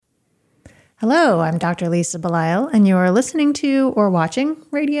Hello, I'm Dr. Lisa Belisle, and you are listening to or watching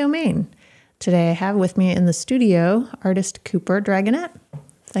Radio Maine. Today I have with me in the studio artist Cooper Dragonette.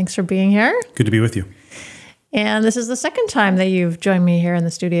 Thanks for being here. Good to be with you. And this is the second time that you've joined me here in the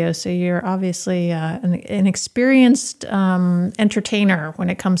studio, so you're obviously an experienced entertainer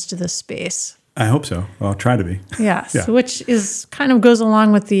when it comes to this space. I hope so. I'll try to be. Yes, Yeah. which is kind of goes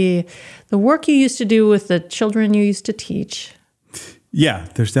along with the work you used to do with the children you used to teach. Yeah,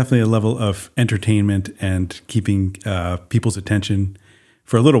 there's definitely a level of entertainment and keeping people's attention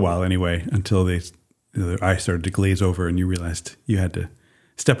for a little while anyway, until their eyes started to glaze over and you realized you had to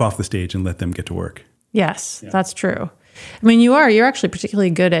step off the stage and let them get to work. Yes, that's true. I mean, you're actually particularly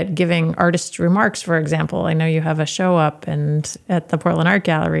good at giving artist remarks, for example. I know you have a show up and at the Portland Art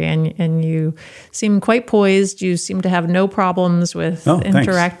Gallery, and you seem quite poised. You seem to have no problems with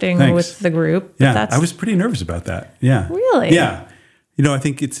interacting with the group. Yeah, I was pretty nervous about that. Yeah. Really? Yeah. You know, I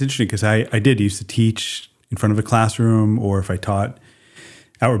think it's interesting because I did used to teach in front of a classroom, or if I taught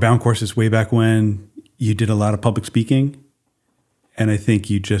Outward Bound courses way back when, you did a lot of public speaking. And I think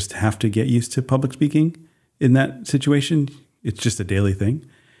you just have to get used to public speaking in that situation. It's just a daily thing.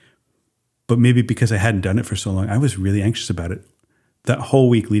 But maybe because I hadn't done it for so long, I was really anxious about it. That whole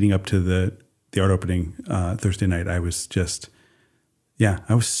week leading up to the art opening Thursday night, I was just,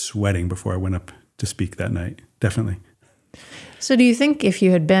 I was sweating before I went up to speak that night. Definitely. So do you think if you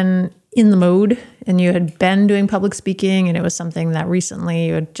had been in the mode and you had been doing public speaking and it was something that recently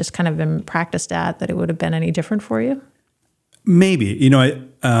you had just kind of been practiced at, that it would have been any different for you? Maybe.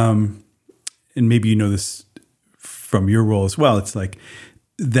 And maybe you know this from your role as well. It's like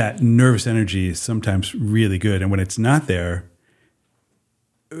that nervous energy is sometimes really good. And when it's not there,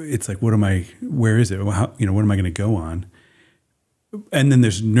 it's like, where is it? What am I going to go on? And then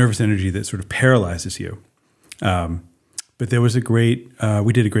there's nervous energy that sort of paralyzes you. But there was we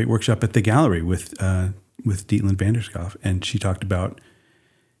did a great workshop at the gallery with Dietland Vanderskov, and she talked about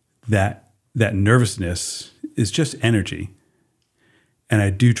that nervousness is just energy. And I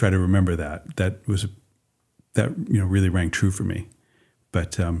do try to remember that really rang true for me.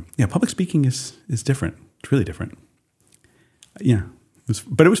 But public speaking is different. It's really different. Yeah,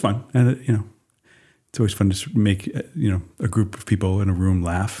 but it was fun, and it's always fun to make a group of people in a room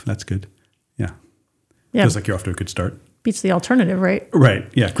laugh. That's good. Yeah. Feels like you're off to a good start. Beats the alternative, right? Right.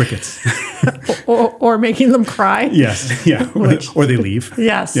 Yeah. Crickets. or making them cry. Yes. Yeah. Or they leave.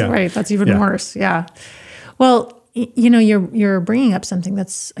 Yes. Yeah. Right. That's even worse. Yeah. Well, you're bringing up something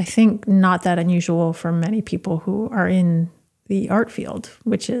that's, I think, not that unusual for many people who are in the art field,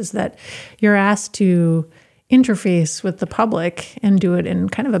 which is that you're asked to interface with the public and do it in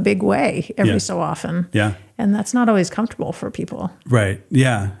kind of a big way every so often. Yeah. And that's not always comfortable for people. Right.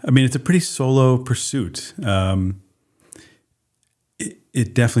 Yeah. I mean, it's a pretty solo pursuit.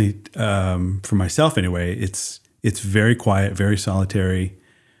 It definitely, for myself anyway, it's very quiet, very solitary.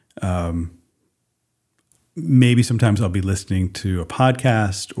 Maybe sometimes I'll be listening to a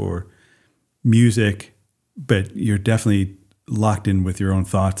podcast or music, but you're definitely locked in with your own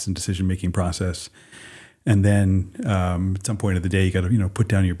thoughts and decision-making process. And then at some point of the day, you got to put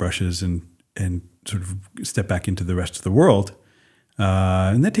down your brushes and sort of step back into the rest of the world,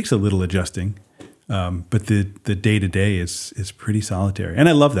 and that takes a little adjusting. But the day-to-day is pretty solitary, and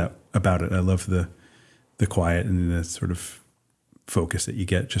I love that about it. I love the quiet and the sort of focus that you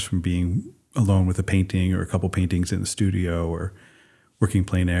get just from being alone with a painting or a couple paintings in the studio or working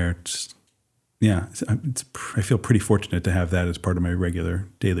plein air. I feel pretty fortunate to have that as part of my regular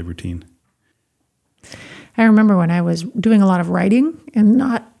daily routine. I remember when I was doing a lot of writing and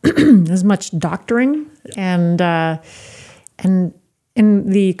not as much doctoring, and in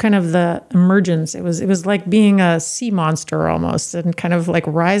the kind of the emergence, it was like being a sea monster almost, and kind of like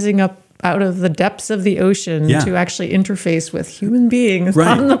rising up out of the depths of the ocean to actually interface with human beings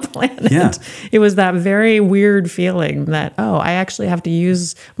on the planet. Yeah. It was that very weird feeling that, I actually have to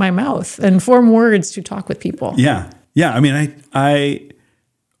use my mouth and form words to talk with people. Yeah. Yeah. I mean, I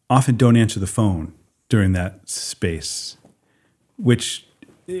often don't answer the phone during that space, which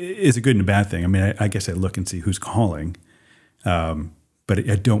is a good and a bad thing. I mean, I guess I look and see who's calling, but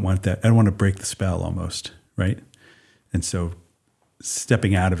I don't want that. I don't want to break the spell almost, right? And so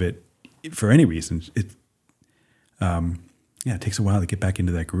stepping out of it for any reason, it takes a while to get back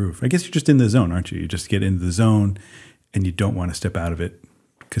into that groove. I guess you're just in the zone, aren't you? You just get into the zone and you don't want to step out of it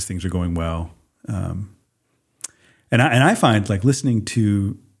because things are going well. And I find like listening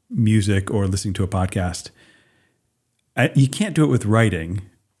to music or listening to a podcast, you can't do it with writing.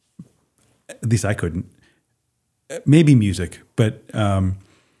 At least I couldn't. Maybe music, but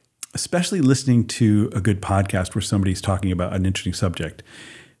especially listening to a good podcast where somebody's talking about an interesting subject.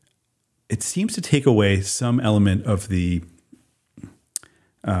 it seems to take away some element of the,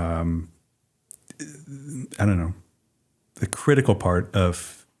 I don't know, the critical part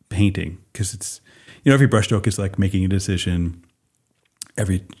of painting, because it's, every brushstroke is like making a decision.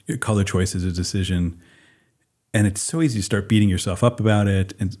 Every color choice is a decision. And it's so easy to start beating yourself up about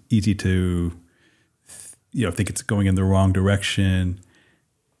it, and easy to, think it's going in the wrong direction.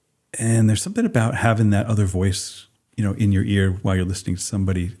 And there's something about having that other voice, in your ear while you're listening to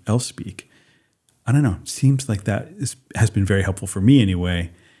somebody else speak. I don't know. It seems like that has been very helpful for me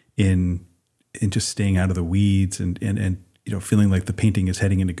anyway, in just staying out of the weeds and feeling like the painting is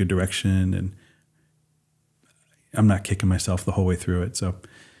heading in a good direction, and I'm not kicking myself the whole way through it. So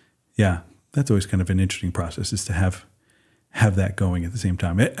yeah, that's always kind of an interesting process, is to have that going at the same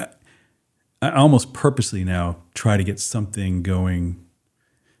time. I almost purposely now try to get something going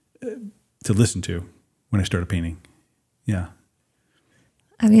to listen to when I start a painting. Yeah.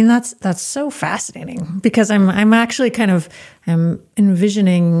 I mean, that's so fascinating, because I'm actually I'm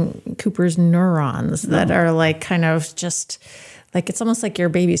envisioning Cooper's neurons that are like kind of just like, it's almost like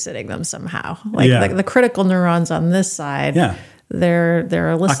you're babysitting them somehow. Like the critical neurons on this side,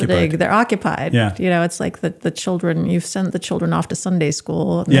 they're eliciting, they're occupied. Yeah. It's like the children, you've sent the children off to Sunday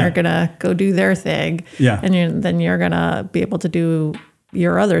school, and they're gonna go do their thing. Yeah. And then you're gonna be able to do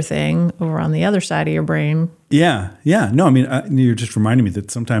your other thing over on the other side of your brain. Yeah. Yeah. No, I mean, you're just reminding me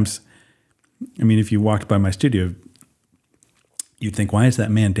that sometimes, if you walked by my studio, you'd think, why is that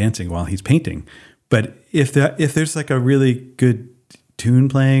man dancing while he's painting? But if there's like a really good tune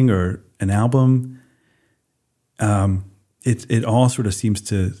playing or an album, it all sort of seems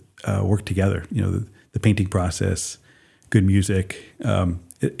to work together. The painting process, good music,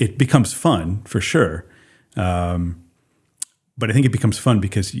 it becomes fun for sure. But I think it becomes fun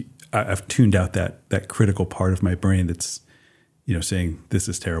because I've tuned out that critical part of my brain that's, saying this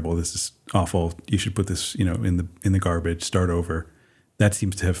is terrible, this is awful, you should put this, in the garbage, start over. That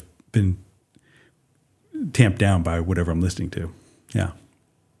seems to have been tamped down by whatever I'm listening to. Yeah.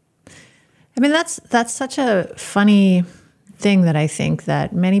 I mean, that's such a funny thing that I think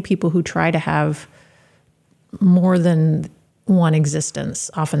that many people who try to have more than one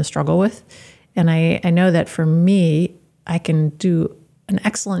existence often struggle with. And I know that for me, I can do an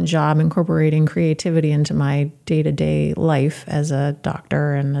excellent job incorporating creativity into my day-to-day life as a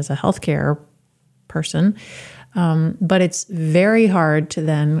doctor and as a healthcare person. But it's very hard to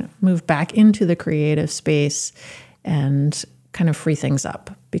then move back into the creative space and kind of free things up,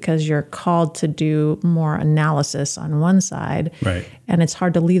 because you're called to do more analysis on one side. Right. And it's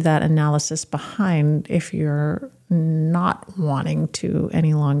hard to leave that analysis behind if you're not wanting to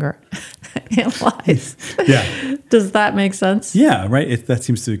any longer analyze. Yeah. Does that make sense? Yeah, right. That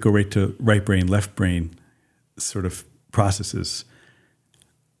seems to go right to right brain, left brain sort of processes.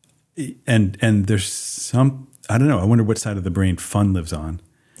 And there's some, I don't know, I wonder what side of the brain fun lives on.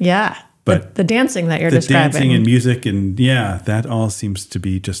 Yeah. But the dancing that you're the describing. Dancing and music, and that all seems to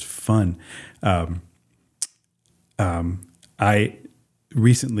be just fun. I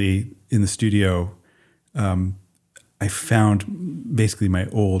recently in the studio, I found basically my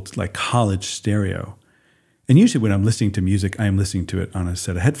old like college stereo. And usually when I'm listening to music, I am listening to it on a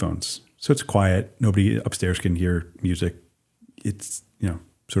set of headphones. So it's quiet. Nobody upstairs can hear music. It's,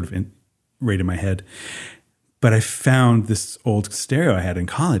 sort of right in my head. But I found this old stereo I had in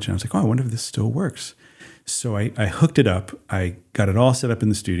college, and I was like, oh, I wonder if this still works. So I hooked it up. I got it all set up in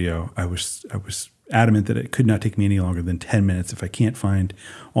the studio. I was adamant that it could not take me any longer than 10 minutes if I can't find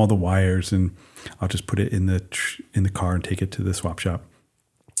all the wires, and I'll just put it in the car and take it to the swap shop.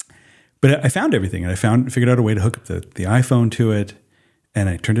 But I found everything, and I figured out a way to hook up the iPhone to it, and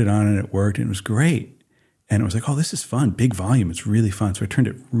I turned it on, and it worked, and it was great. And it was like, oh, this is fun, big volume. It's really fun. So I turned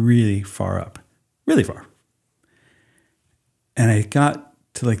it really far up, really far. And I got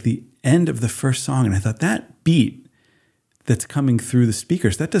to like the end of the first song, and I thought, that beat that's coming through the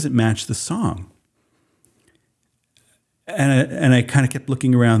speakers, that doesn't match the song. And I kind of kept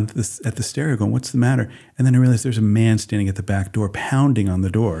looking around at the stereo going, what's the matter? And then I realized there's a man standing at the back door pounding on the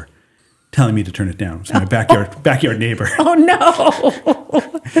door, telling me to turn it down. It was my backyard neighbor. Oh, no.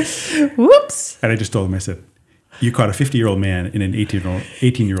 Whoops. And I just told him, I said, you caught a 50-year-old man in an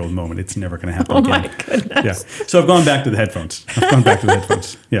 18-year-old moment. It's never going to happen again. Oh, my goodness. Yeah. So I've gone back to the headphones.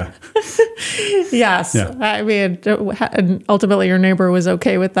 Yeah. Yes. Yeah. I mean, ultimately your neighbor was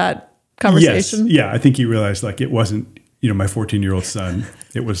okay with that conversation? Yes. Yeah. I think he realized like it wasn't, my 14-year-old son.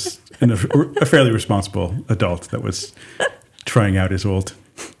 It was a fairly responsible adult that was trying out his old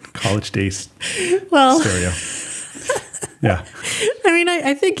college days stereo. Yeah. I mean,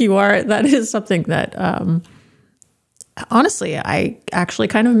 I think you are. That is something that honestly, I actually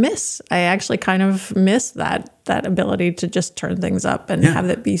kind of miss that ability to just turn things up and have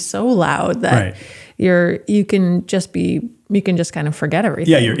it be so loud that you can just kind of forget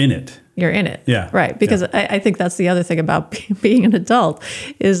everything. Yeah, you're in it. You're in it. Yeah. Right. Because I think that's the other thing about being an adult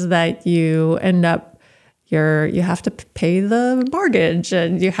is that you end up you have to pay the mortgage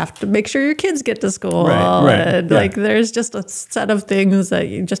and you have to make sure your kids get to school. And like there's just a set of things that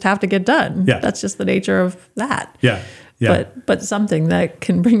you just have to get done. Yeah. That's just the nature of that. Yeah. Yeah. But something that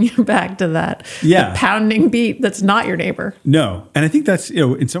can bring you back to that the pounding beat that's not your neighbor. No. And I think that's,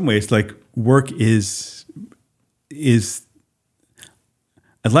 in some ways, like work is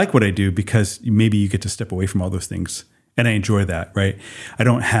I like what I do because maybe you get to step away from all those things. And I enjoy that, right? I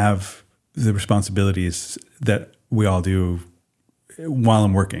don't have the responsibilities that we all do while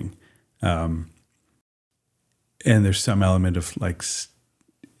I'm working. And there's some element of like,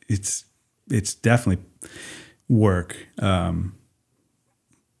 it's definitely work. But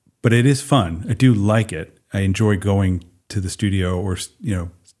it is fun. I do like it. I enjoy going to the studio or,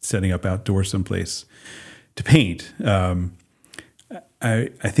 setting up outdoors someplace to paint. I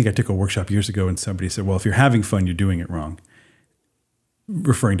think I took a workshop years ago and somebody said, well, if you're having fun, you're doing it wrong,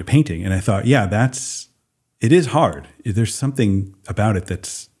 referring to painting. And I thought, it is hard. There's something about it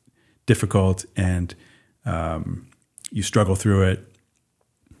that's difficult and you struggle through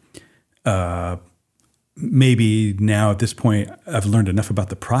it. Maybe now at this point, I've learned enough about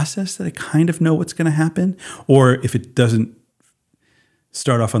the process that I kind of know what's going to happen. Or if it doesn't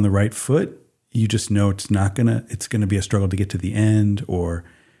start off on the right foot, you just know it's going to be a struggle to get to the end, or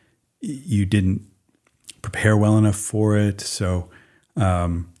you didn't prepare well enough for it. So,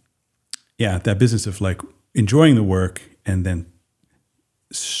 that business of like enjoying the work and then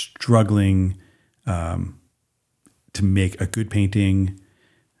struggling to make a good painting,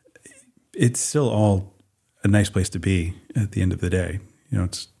 it's still all a nice place to be at the end of the day.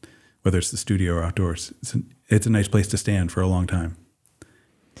 It's whether it's the studio or outdoors, it's a nice place to stand for a long time.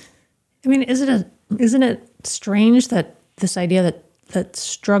 I mean, isn't it strange that this idea that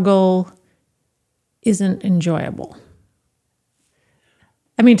struggle isn't enjoyable?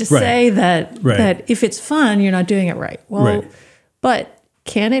 I mean, to say that if it's fun, you're not doing it right. Well, but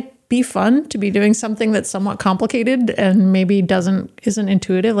can it be fun to be doing something that's somewhat complicated and maybe isn't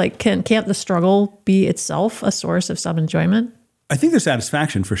intuitive? Like, can't the struggle be itself a source of some enjoyment? I think there's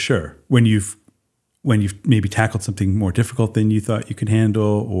satisfaction for sure when you've maybe tackled something more difficult than you thought you could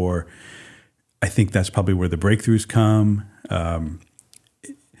handle, or I think that's probably where the breakthroughs come.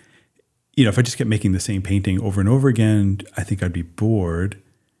 If I just kept making the same painting over and over again, I think I'd be bored.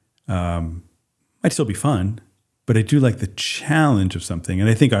 Might still be fun, but I do like the challenge of something. And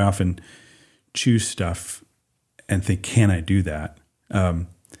I think I often choose stuff and think, can I do that?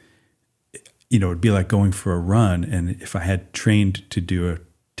 It'd be like going for a run. And if I had trained to do a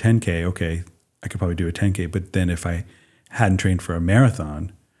 10K, okay, I could probably do a 10K. But then if I hadn't trained for a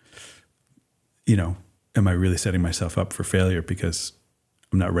marathon, am I really setting myself up for failure because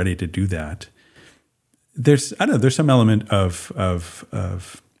I'm not ready to do that? There's some element of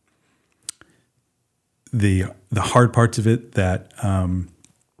the hard parts of it that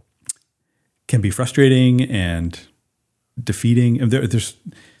can be frustrating and defeating. There's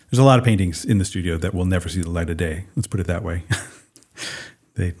a lot of paintings in the studio that will never see the light of day. Let's put it that way.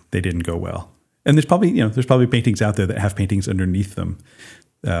 They didn't go well. And there's probably paintings out there that have paintings underneath them,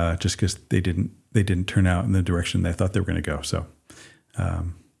 just because they didn't turn out in the direction they thought they were going to go. So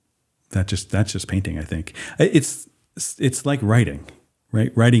that's just painting. I think it's like writing,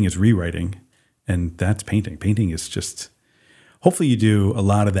 right? Writing is rewriting, and that's painting. Painting is just. Hopefully, you do a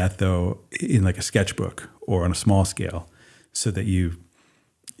lot of that though in like a sketchbook or on a small scale, so that you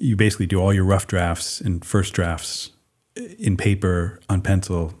basically do all your rough drafts and first drafts in paper on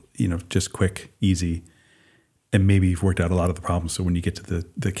pencil. Just quick, easy. And maybe you've worked out a lot of the problems. So when you get to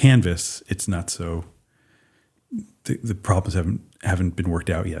the canvas, it's not so, the problems haven't been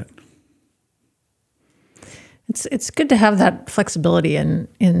worked out yet. It's good to have that flexibility in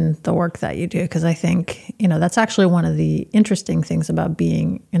the work that you do, because I think, that's actually one of the interesting things about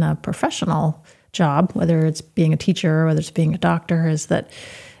being in a professional job, whether it's being a teacher or whether it's being a doctor, is that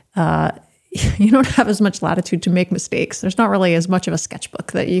you don't have as much latitude to make mistakes. There's not really as much of a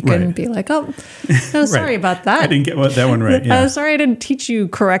sketchbook that you can be like, oh, no, sorry about that. I didn't get that one right. Yeah. Sorry I didn't teach you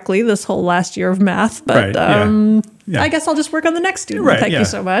correctly this whole last year of math, but I guess I'll just work on the next student. Thank you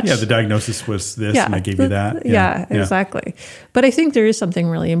so much. Yeah, the diagnosis was this and I gave you that. Yeah, exactly. But I think there is something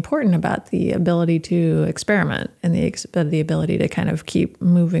really important about the ability to experiment and the ability to kind of keep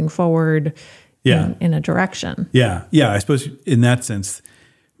moving forward in a direction. Yeah. I suppose in that sense,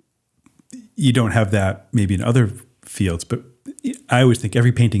 you don't have that maybe in other fields, but I always think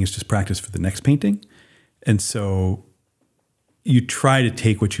every painting is just practice for the next painting. And so you try to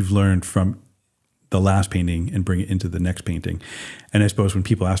take what you've learned from the last painting and bring it into the next painting. And I suppose when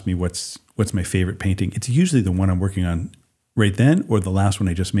people ask me what's my favorite painting, it's usually the one I'm working on right then or the last one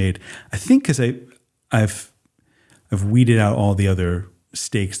I just made. I think because I've weeded out all the other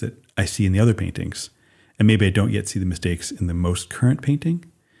mistakes that I see in the other paintings, and maybe I don't yet see the mistakes in the most current painting.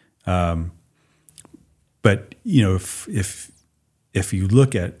 But you know, if you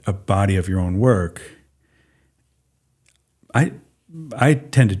look at a body of your own work, I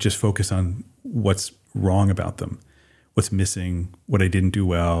tend to just focus on what's wrong about them, what's missing, what I didn't do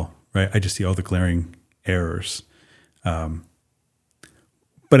well, right? I just see all the glaring errors. But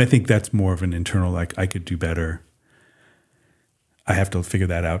I think that's more of an internal, like, I could do better. I have to figure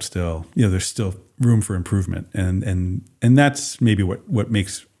that out still. You know, there's still room for improvement. And that's maybe what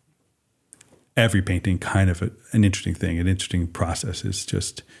makes every painting kind of an interesting thing, an interesting process, is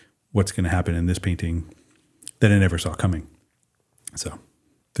just what's going to happen in this painting that I never saw coming. So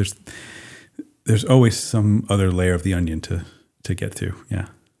there's always some other layer of the onion to get to. Yeah.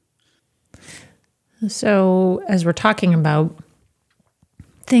 So as we're talking about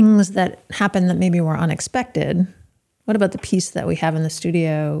things that happen that maybe were unexpected, what about the piece that we have in the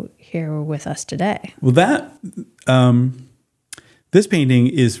studio here with us today? Well, this painting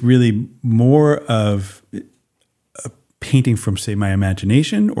is really more of a painting from, say, my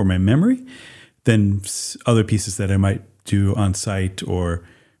imagination or my memory than other pieces that I might do on site or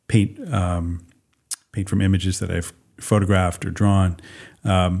paint from images that I've photographed or drawn.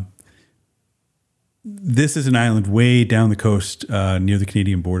 This is an island way down the coast near the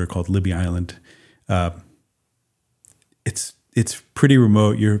Canadian border called Libby Island. It's pretty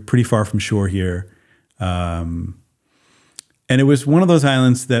remote. You're pretty far from shore here. And it was one of those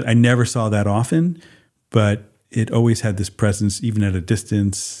islands that I never saw that often, but it always had this presence, even at a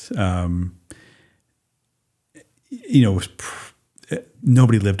distance.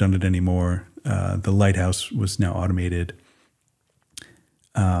 Nobody lived on it anymore. The lighthouse was now automated.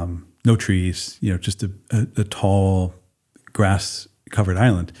 No trees, just a tall grass-covered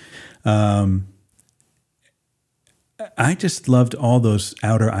island. I just loved all those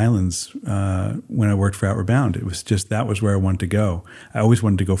outer islands when I worked for Outward Bound. It was just, that was where I wanted to go. I always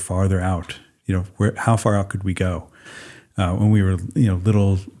wanted to go farther out. How far out could we go? When we were,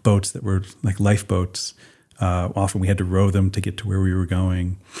 little boats that were like lifeboats, often we had to row them to get to where we were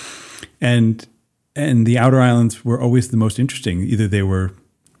going. And the outer islands were always the most interesting. Either they were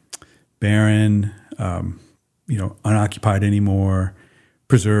barren, unoccupied anymore,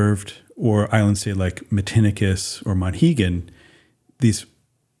 preserved, or islands, say, like Matinicus or Monhegan, these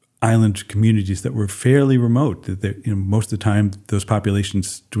island communities that were fairly remote. That most of the time, those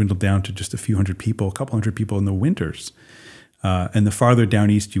populations dwindled down to just a few hundred people, a couple hundred people in the winters. And the farther down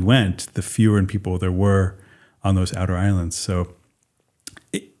east you went, the fewer people there were on those outer islands. So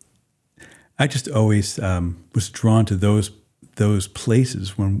I just always was drawn to those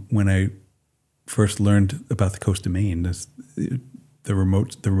places when I first learned about the coast of Maine. The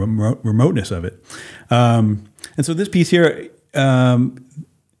remoteness of it. And so this piece here,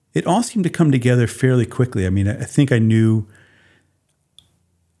 it all seemed to come together fairly quickly. I mean, I think I knew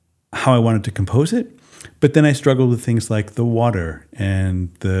how I wanted to compose it, but then I struggled with things like the water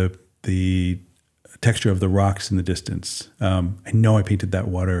and the texture of the rocks in the distance. I know I painted that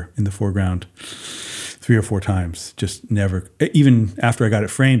water in the foreground 3 or 4 times, just never, even after I got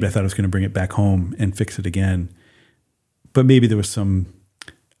it framed, I thought I was going to bring it back home and fix it again. But maybe there was some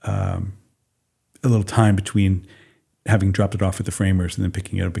a little time between having dropped it off with the framers and then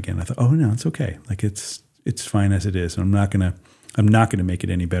picking it up again. I thought, oh no, it's okay. Like it's fine as it is. And I'm not gonna make it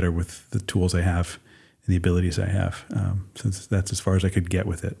any better with the tools I have and the abilities I have. So that's as far as I could get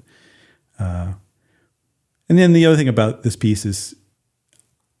with it. And then the other thing about this piece is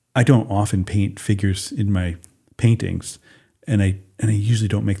I don't often paint figures in my paintings, and I usually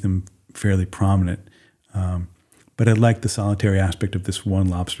don't make them fairly prominent. But I like the solitary aspect of this one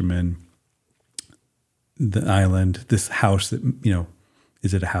lobsterman, the island, this house that,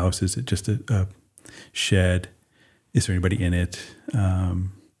 is it a house? Is it just a shed? Is there anybody in it?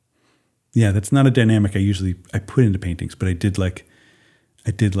 That's not a dynamic I put into paintings, but I did like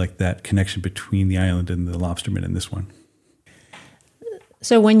that connection between the island and the lobsterman in this one.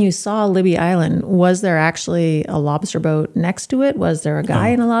 So when you saw Libby Island, was there actually a lobster boat next to it? Was there a guy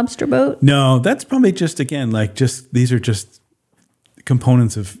in a lobster boat? No, that's probably just, again, these are just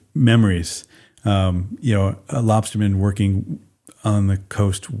components of memories. A lobsterman working on the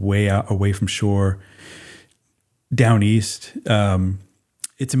coast way out away from shore, down east.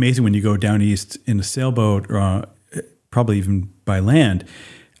 It's amazing when you go down east in a sailboat or probably even by land.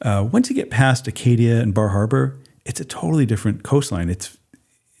 Once you get past Acadia and Bar Harbor, it's a totally different coastline. It's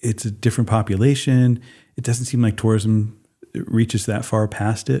a different population. It doesn't seem like tourism reaches that far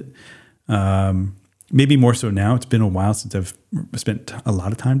past it. Maybe more so now. It's been a while since I've spent a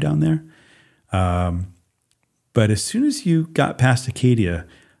lot of time down there. But as soon as you got past Acadia,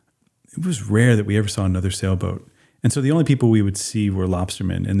 it was rare that we ever saw another sailboat. And so the only people we would see were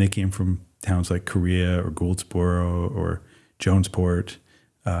lobstermen, and they came from towns like Korea or Goldsboro or Jonesport.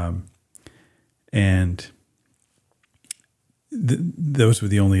 And those were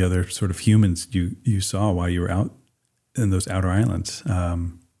the only other sort of humans you saw while you were out in those outer islands.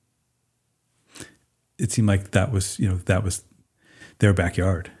 It seemed like that was their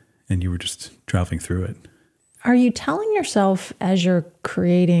backyard, and you were just traveling through it. Are you telling yourself, as you're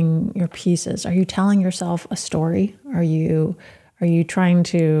creating your pieces, are you telling yourself a story? Are you trying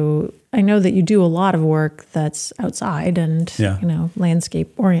to, I know that you do a lot of work that's outside and,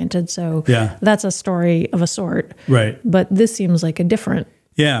 landscape oriented. So that's a story of a sort. Right. But this seems like a different.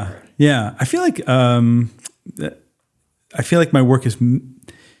 Yeah. Yeah. I feel like my work is, I don't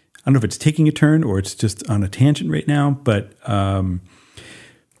know if it's taking a turn or it's just on a tangent right now, but,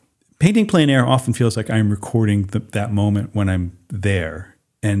 painting plein air often feels like I'm recording that moment when I'm there.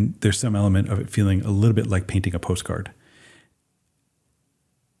 And there's some element of it feeling a little bit like painting a postcard.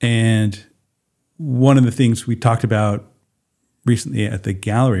 And one of the things we talked about recently at the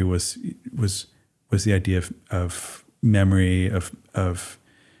gallery was the idea of memory, of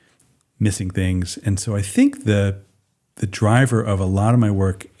missing things. And so I think the driver of a lot of my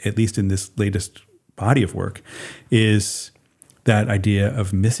work, at least in this latest body of work, is that idea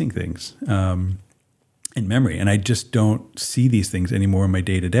of missing things in memory. And I just don't see these things anymore in my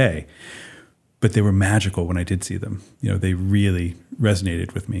day-to-day. But they were magical when I did see them. They really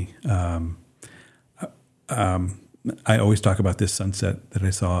resonated with me. I always talk about this sunset that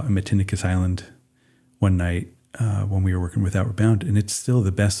I saw in Matinicus Island one night when we were working with Outward Bound, and it's still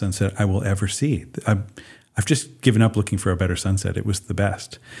the best sunset I will ever see. I've just given up looking for a better sunset. It was the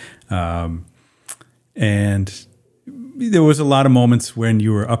best. And there was a lot of moments when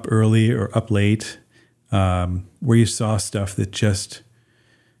you were up early or up late where you saw stuff that just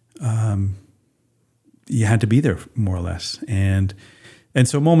you had to be there more or less. And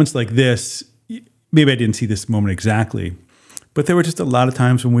so moments like this, maybe I didn't see this moment exactly, but there were just a lot of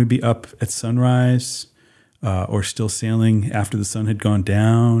times when we'd be up at sunrise or still sailing after the sun had gone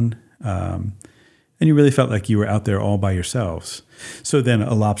down. And you really felt like you were out there all by yourselves. So then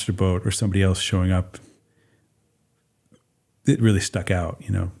a lobster boat or somebody else showing up, it really stuck out,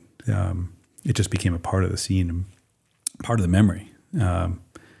 it just became a part of the scene and part of the memory. I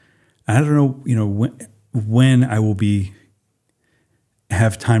don't know, when I will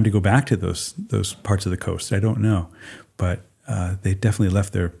have time to go back to those parts of the coast. I don't know, but they definitely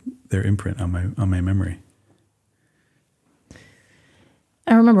left their imprint on my memory.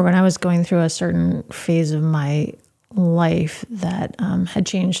 I remember when I was going through a certain phase of my life that had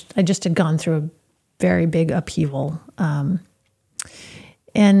changed. I just had gone through a very big upheaval.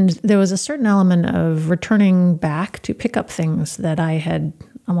 And there was a certain element of returning back to pick up things that I had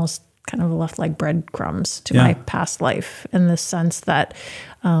almost kind of left like breadcrumbs to my past life, in the sense that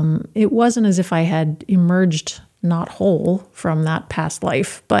it wasn't as if I had emerged not whole from that past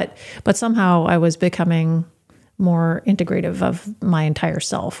life, but somehow I was becoming more integrative of my entire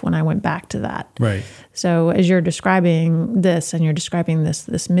self when I went back to that. Right. So as you're describing this and you're describing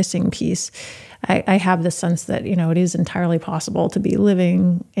this missing piece, I have the sense that, it is entirely possible to be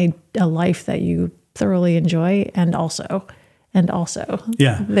living a life that you thoroughly enjoy, and also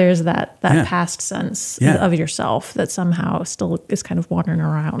there's that past sense of yourself that somehow still is kind of wandering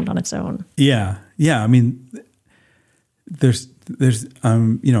around on its own. Yeah. I mean, there's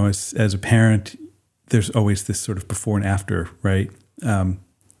as a parent, there's always this sort of before and after, right?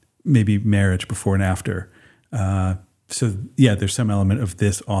 Maybe marriage before and after. So there's some element of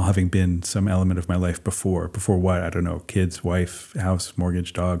this all having been some element of my life before what? I don't know, kids, wife, house,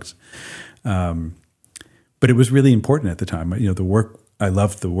 mortgage, dogs. But it was really important at the time. The work, I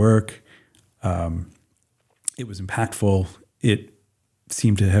loved the work. It was impactful. It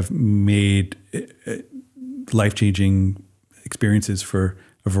seemed to have made life-changing experiences for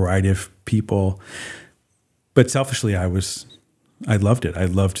a variety of people. But selfishly, I loved it. I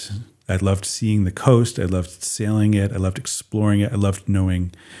loved seeing the coast. I loved sailing it. I loved exploring it. I loved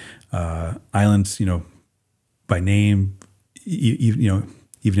knowing islands, by name. Even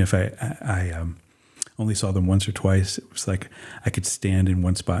if I only saw them once or twice, it was like I could stand in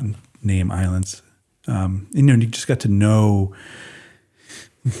one spot and name islands. And you just got to know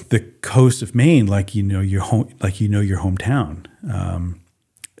the coast of Maine like you know your home, like you know your hometown.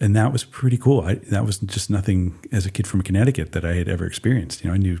 And that was pretty cool. That was just nothing as a kid from Connecticut that I had ever experienced. You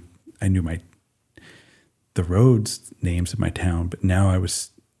know, I knew the roads names of my town, but now I was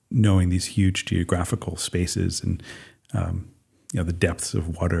knowing these huge geographical spaces and you know, the depths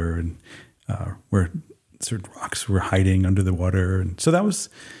of water and where certain rocks were hiding under the water, and so that was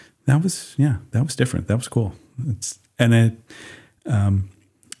different. That was cool. And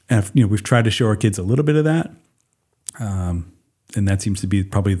you know, we've tried to show our kids a little bit of that. And that seems to be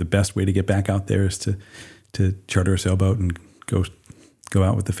probably the best way to get back out there is to charter a sailboat and go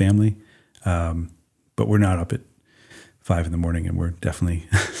out with the family. But we're not up at 5 a.m, and we're definitely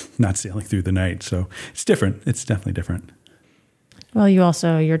not sailing through the night. So it's different. It's definitely different. Well,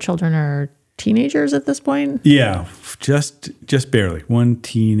 your children are teenagers at this point? Yeah, just barely. One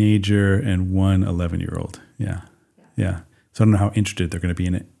teenager and one 11-year-old. Yeah. So I don't know how interested they're going to be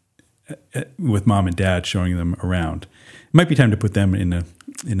in it with mom and dad showing them around. It might be time to put them in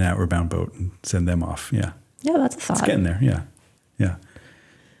an outward bound boat and send them off. Yeah. Yeah, that's a thought. It's getting there. Yeah.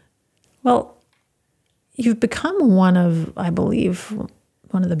 Well, you've become I believe,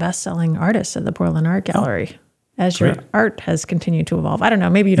 one of the best-selling artists at the Portland Art Gallery as great. Your art has continued to evolve. I don't know.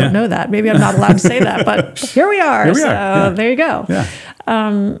 Maybe you don't know that. Maybe I'm not allowed to say that, but here we are. There you go.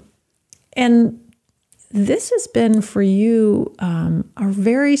 Yeah. And this has been for you a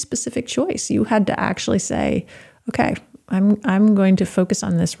very specific choice. You had to actually say, okay, I'm going to focus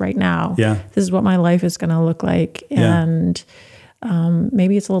on this right now. Yeah. This is what my life is going to look like. And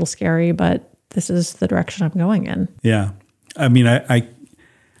maybe it's a little scary, but this is the direction I'm going in. Yeah. I mean,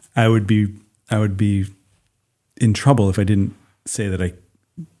 I would be in trouble if I didn't say that I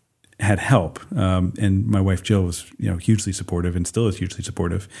had help. And my wife, Jill, was, you know, hugely supportive and still is hugely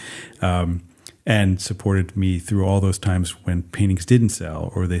supportive. And supported me through all those times when paintings didn't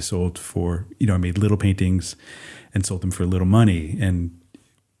sell or they sold for, you know, I made little paintings and sold them for little money. And,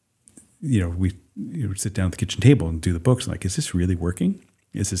 you know, we would sit down at the kitchen table and do the books. Like, is this really working?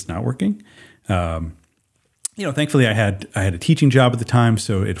 Is this not working? You know, thankfully I had a teaching job at the time,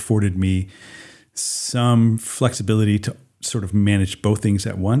 so it afforded me some flexibility to sort of manage both things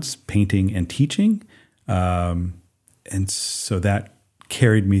at once, painting and teaching. And so that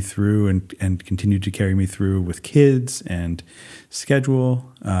carried me through and continued to carry me through with kids and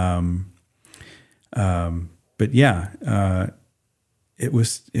schedule. But yeah, it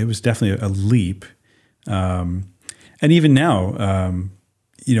was definitely a leap. And even now,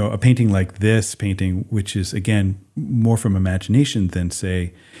 you know, a painting like this painting, which is again more from imagination than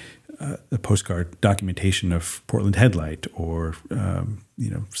say a postcard documentation of Portland Headlight or you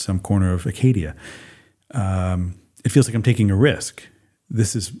know, some corner of Acadia. It feels like I'm taking a risk.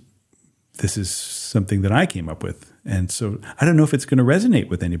 This is something that I came up with, and so I don't know if it's going to resonate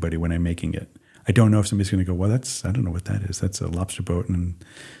with anybody when I'm making it. I don't know if somebody's going to go, well, I don't know what that is. That's a lobster boat and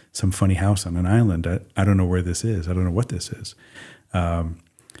some funny house on an island. I don't know where this is. I don't know what this is.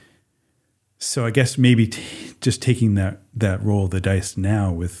 So I guess maybe just taking that roll of the dice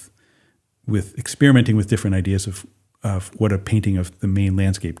now with experimenting with different ideas of what a painting of the Maine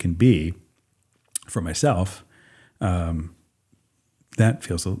landscape can be for myself. That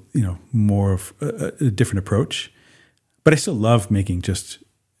feels, you know, more of a different approach, but I still love making just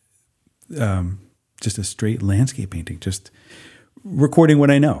a straight landscape painting, just recording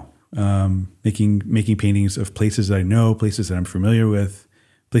what I know, making paintings of places that I know, places that I'm familiar with,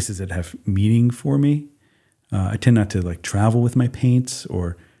 places that have meaning for me. I tend not to like travel with my paints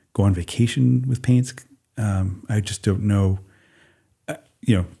or go on vacation with paints. I just don't know,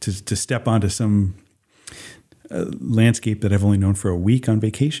 you know, to step onto some landscape that I've only known for a week on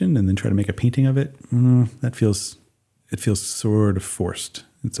vacation and then try to make a painting of it. It feels sort of forced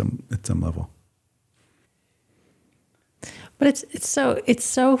at some level. But it's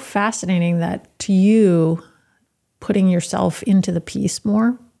so fascinating that to you, putting yourself into the piece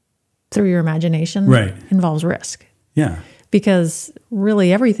more through your imagination involves risk. Yeah. Because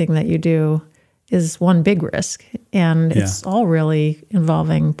really everything that you do is one big risk, and it's all really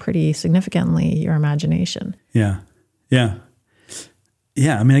involving pretty significantly your imagination. Yeah. I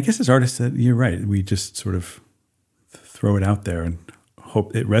mean, I guess as artists, you're right. We just sort of throw it out there and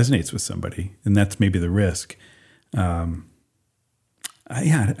hope it resonates with somebody, and that's maybe the risk. How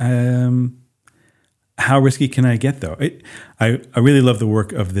risky can I get, though? I really love the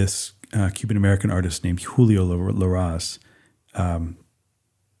work of this Cuban-American artist named Julio Larraz.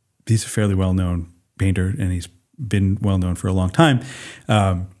 He's a fairly well-known painter, and he's been well-known for a long time.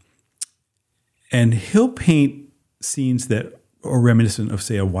 And he'll paint scenes that are reminiscent of,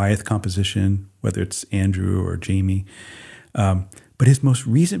 say, a Wyeth composition, whether it's Andrew or Jamie. But But his most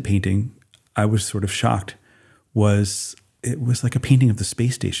recent painting, I was sort of shocked, it was like a painting of the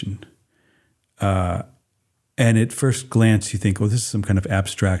space station. And at first glance, you think, oh, this is some kind of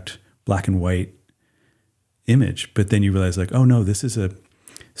abstract black and white image. But then you realize, like, oh, no, this is a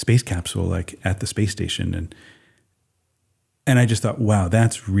space capsule, like at the space station. And I just thought, wow,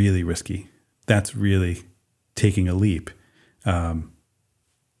 that's really risky. That's really taking a leap.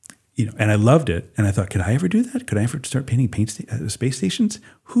 And I loved it. And I thought, could I ever do that? Could I ever start painting space stations?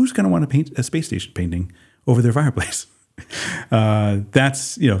 Who's going to want to paint a space station painting over their fireplace?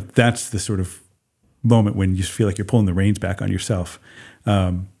 That's the sort of moment when you feel like you're pulling the reins back on yourself.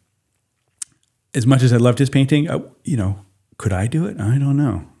 As much as I loved his painting, could I do it? I don't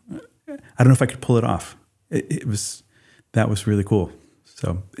know. I don't know if I could pull it off. That was really cool.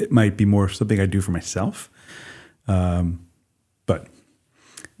 So it might be more something I do for myself. But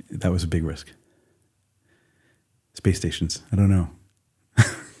that was a big risk. Space stations. I don't know.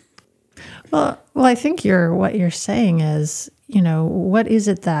 Well, I think what you're saying is, what is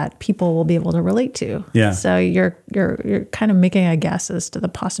it that people will be able to relate to? Yeah. So you're kind of making a guess as to the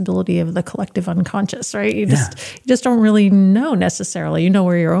possibility of the collective unconscious, right? You just don't really know necessarily. You know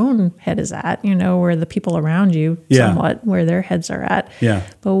where your own head is at. You know where the people around you somewhat where their heads are at. Yeah.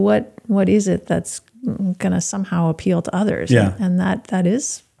 But what is it that's going to somehow appeal to others? Yeah. And that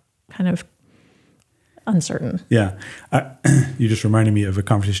is kind of uncertain. Yeah. You just reminded me of a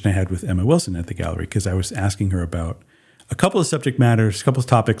conversation I had with Emma Wilson at the gallery, because I was asking her about a couple of subject matters, a couple of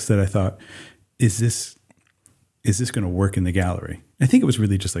topics that I thought, is this going to work in the gallery? I think it was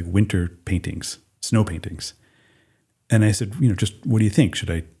really just like winter paintings, snow paintings. And I said, just what do you think? Should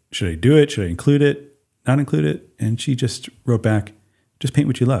I do it? Should I include it? Not include it? And she just wrote back, just paint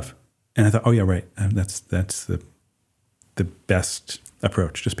what you love. And I thought, oh yeah, right. That's the best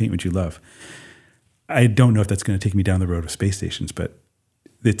approach. Just paint what you love. I don't know if that's going to take me down the road of space stations, but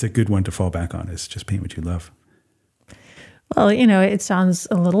it's a good one to fall back on, is just paint what you love. Well, it sounds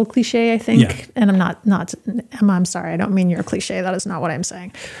a little cliche, I think. Yeah. And Emma, I'm sorry. I don't mean you're a cliche. That is not what I'm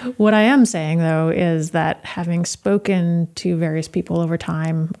saying. What I am saying, though, is that having spoken to various people over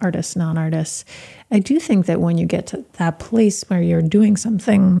time, artists, non-artists, I do think that when you get to that place where you're doing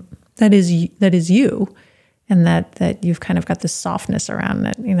something that is you, and that you've kind of got this softness around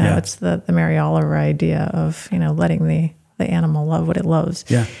it, it's the Mary Oliver idea of, letting the animal love what it loves.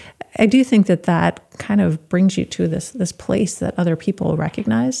 Yeah. I do think that kind of brings you to this place that other people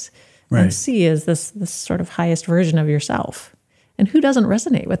recognize and see as this sort of highest version of yourself. And who doesn't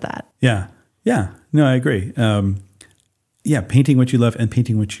resonate with that? Yeah. Yeah. No, I agree. Painting what you love and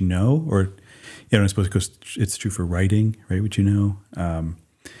painting what you know, or, I suppose it's true for writing, right? What you know.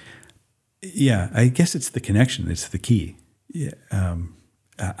 I guess it's the connection. It's the key. Yeah.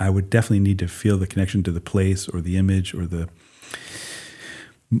 I would definitely need to feel the connection to the place or the image or the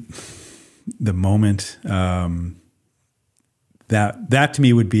moment. That to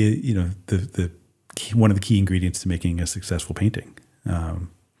me would be, the one of the key ingredients to making a successful painting. And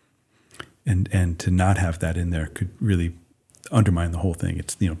to not have that in there could really undermine the whole thing.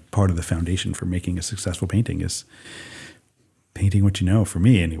 It's, part of the foundation for making a successful painting is painting what you know, for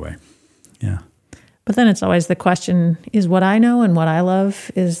me anyway. Yeah. But then it's always the question, is what I know and what I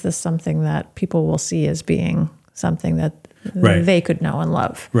love, is this something that people will see as being something that they could know and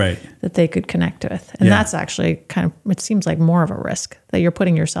love, that they could connect with? And that's actually kind of, it seems like more of a risk, that you're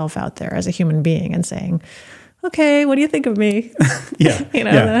putting yourself out there as a human being and saying, okay, what do you think of me?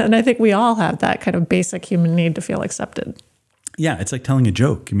 And I think we all have that kind of basic human need to feel accepted. Yeah, it's like telling a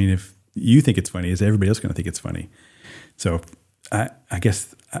joke. I mean, if you think it's funny, is everybody else going to think it's funny? So I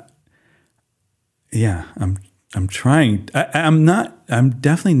guess... I'm trying. I'm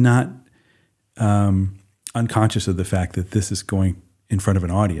definitely not unconscious of the fact that this is going in front of an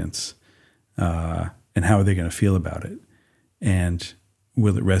audience, and how are they going to feel about it? And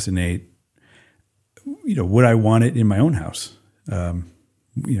will it resonate? Would I want it in my own house?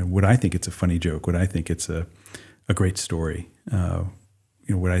 Would I think it's a funny joke? Would I think it's a great story? I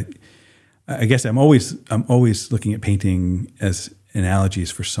guess I'm always looking at painting as analogies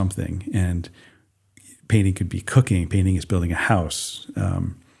for something, and painting could be cooking, painting is building a house,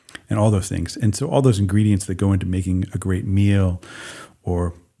 and all those things. And so all those ingredients that go into making a great meal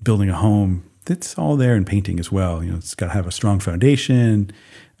or building a home, that's all there in painting as well. It's got to have a strong foundation,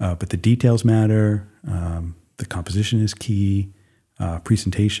 but the details matter. The composition is key,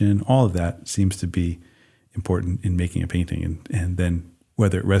 presentation, all of that seems to be important in making a painting. And then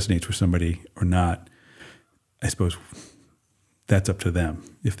whether it resonates with somebody or not, I suppose that's up to them,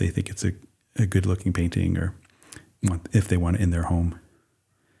 if they think it's a good-looking painting, or if they want it in their home.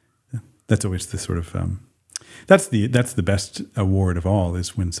 That's always the sort of That's the best award of all,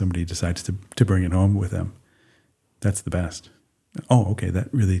 is when somebody decides to bring it home with them. That's the best. Oh, okay,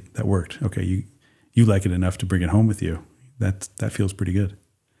 that worked. Okay, you like it enough to bring it home with you. That feels pretty good.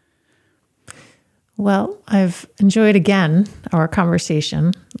 Well, I've enjoyed again our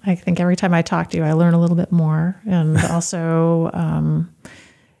conversation. I think every time I talk to you, I learn a little bit more, and also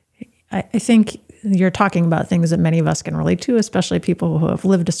I think you're talking about things that many of us can relate to, especially people who have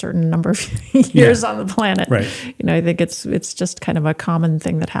lived a certain number of years on the planet. Right. I think it's just kind of a common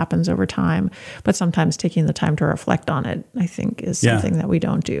thing that happens over time. But sometimes taking the time to reflect on it, I think, is something that we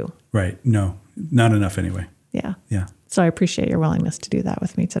don't do. Right. No, not enough anyway. Yeah. Yeah. So I appreciate your willingness to do that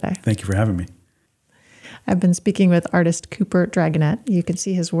with me today. Thank you for having me. I've been speaking with artist Cooper Dragonette. You can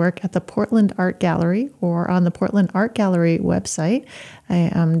see his work at the Portland Art Gallery or on the Portland Art Gallery website. I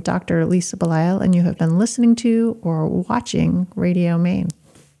am Dr. Lisa Belisle, and you have been listening to or watching Radio Maine.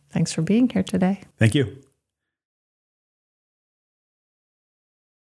 Thanks for being here today. Thank you.